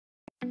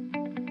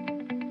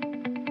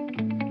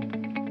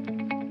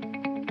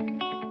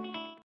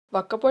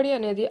వక్కపొడి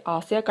అనేది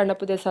ఆసియా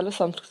ఖండపు దేశాల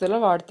సంస్కృతిలో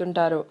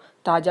వాడుతుంటారు.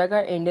 తాజాగా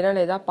ఎండిన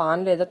లేదా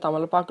పాన్ లేదా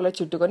తమలపాకులో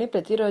చుట్టుకొని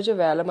ప్రతిరోజు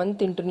వేల మంది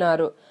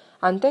తింటున్నారు.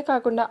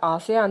 అంతేకాకుండా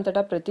ఆసియా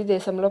అంతటా ప్రతి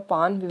దేశంలో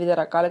పాన్ వివిధ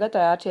రకాలుగా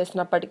తయారు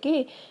చేసినప్పటికీ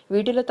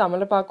వీటిలో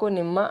తమలపాకు,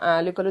 నిమ్మ,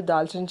 యాలకులు,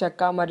 దాల్చిన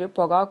చెక్క మరియు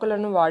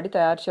పొగాకులను వాడి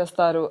తయారు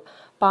చేస్తారు.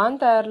 పాన్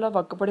తయారీలో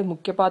వక్కపొడి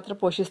ముఖ్య పాత్ర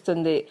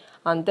పోషిస్తుంది.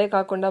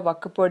 అంతేకాకుండా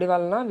వక్కపొడి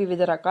వలన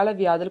వివిధ రకాల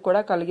వ్యాధులు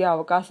కూడా కలిగే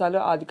అవకాశాలు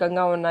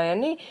అధికంగా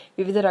ఉన్నాయని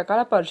వివిధ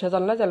రకాల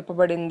పరిశోధనలో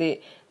తెలుపబడింది.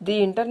 The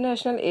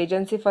international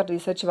agency for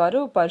research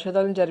వారు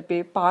పరిశోధనలు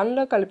జరిపి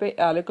పాన్లో కలిపే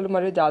యాలకులు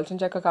మరియు దాల్చిన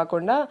చెక్క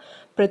కాకుండా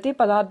ప్రతి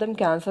పదార్థం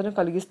క్యాన్సర్ను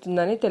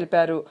కలిగిస్తుందని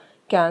తెలిపారు.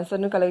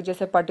 క్యాన్సర్ను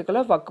కలుగజేసే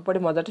పట్టికలో వక్కపొడి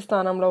మొదటి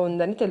స్థానంలో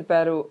ఉందని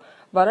తెలిపారు.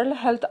 వరల్డ్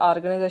హెల్త్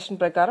ఆర్గనైజేషన్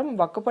ప్రకారం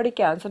వక్కపొడి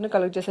క్యాన్సర్ను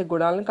కలుగజేసే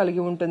గుణాలను కలిగి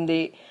ఉంటుంది.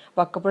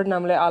 వక్కపొడి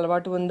నమిలే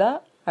అలవాటు ఉందా?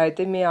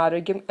 అయితే మీ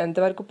ఆరోగ్యం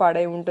ఎంతవరకు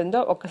పాడై ఉంటుందో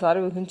ఒక్కసారి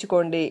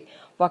ఊహించుకోండి.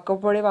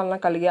 వక్కపొడి వలన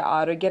కలిగే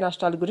ఆరోగ్య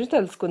నష్టాల గురించి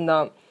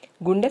తెలుసుకుందాం.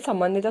 గుండె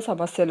సంబంధిత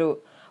సమస్యలు.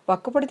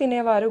 వక్కపొడి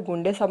తినేవారు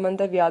గుండె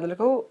సంబంధిత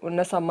వ్యాధులకు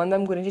ఉన్న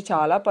సంబంధం గురించి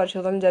చాలా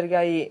పరిశోధనలు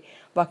జరిగాయి.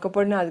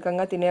 వక్కపొడిని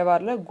అధికంగా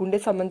తినేవారిలో గుండె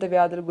సంబంధిత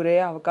వ్యాధులు గురయ్యే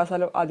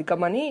అవకాశాలు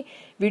అధికమని,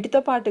 వీటితో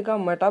పాటుగా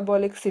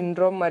మెటాబోలిక్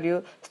సిండ్రోమ్ మరియు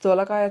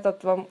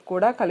స్థూలకాయతత్వం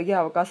కూడా కలిగే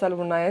అవకాశాలు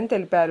ఉన్నాయని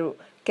తెలిపారు.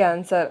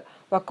 క్యాన్సర్.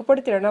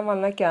 వక్కపొడి తినడం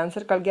వలన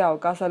క్యాన్సర్ కలిగే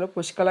అవకాశాలు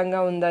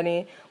పుష్కలంగా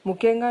ఉందని,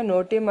 ముఖ్యంగా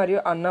నోటి మరియు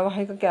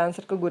అన్నవాహిక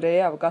క్యాన్సర్కు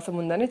గురయ్యే అవకాశం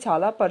ఉందని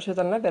చాలా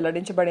పరిశోధనలో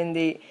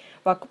వెల్లడించబడింది.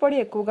 వక్కపొడి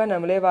ఎక్కువగా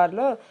నమిలే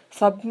వారిలో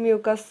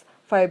సబ్మ్యూకస్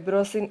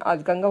ఫైబ్రోసిన్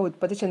అధికంగా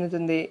ఉత్పత్తి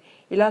చెందుతుంది.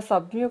 ఇలా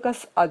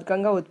సబ్మ్యూకస్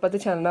అధికంగా ఉత్పత్తి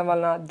చెందడం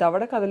వలన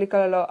దవడ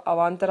కదలికలలో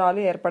అవాంతరాలు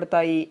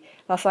ఏర్పడతాయి.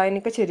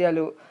 రసాయనిక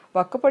చర్యలు.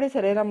 వక్కపొడి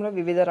శరీరంలో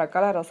వివిధ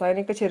రకాల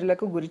రసాయనిక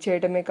చర్యలకు గురి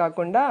చేయడమే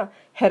కాకుండా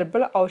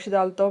హెర్బల్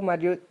ఔషధాలతో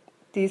మరియు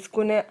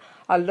తీసుకునే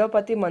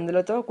అల్లోపతి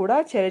మందులతో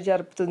కూడా చర్య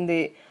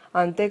జరుపుతుంది.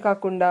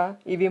 అంతేకాకుండా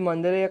ఇవి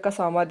మందుల యొక్క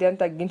సామర్థ్యాన్ని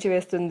తగ్గించి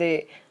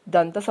వేస్తుంది.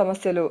 దంత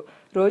సమస్యలు.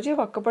 రోజు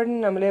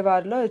వక్కపొడిని నమిలే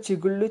వారిలో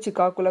చిగుళ్ళు,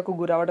 చికాకులకు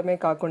గురవడమే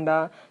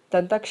కాకుండా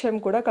దంతక్షయం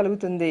కూడా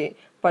కలుగుతుంది.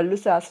 పళ్ళు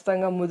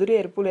శాశ్వతంగా ముదురు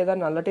ఎరుపు లేదా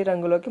నల్లటి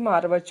రంగులోకి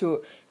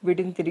మారవచ్చు.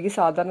 వీటిని తిరిగి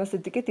సాధారణ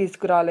స్థితికి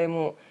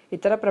తీసుకురాలేము.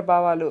 ఇతర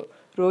ప్రభావాలు.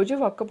 రోజు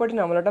వక్కపొడి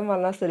నమలడం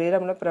వలన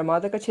శరీరంలో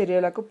ప్రమాదక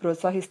చర్యలకు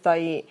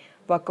ప్రోత్సహిస్తాయి.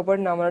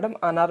 వక్కపొడి నమలడం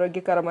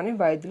అనారోగ్యకరమని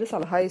వైద్యులు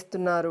సలహా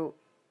ఇస్తున్నారు.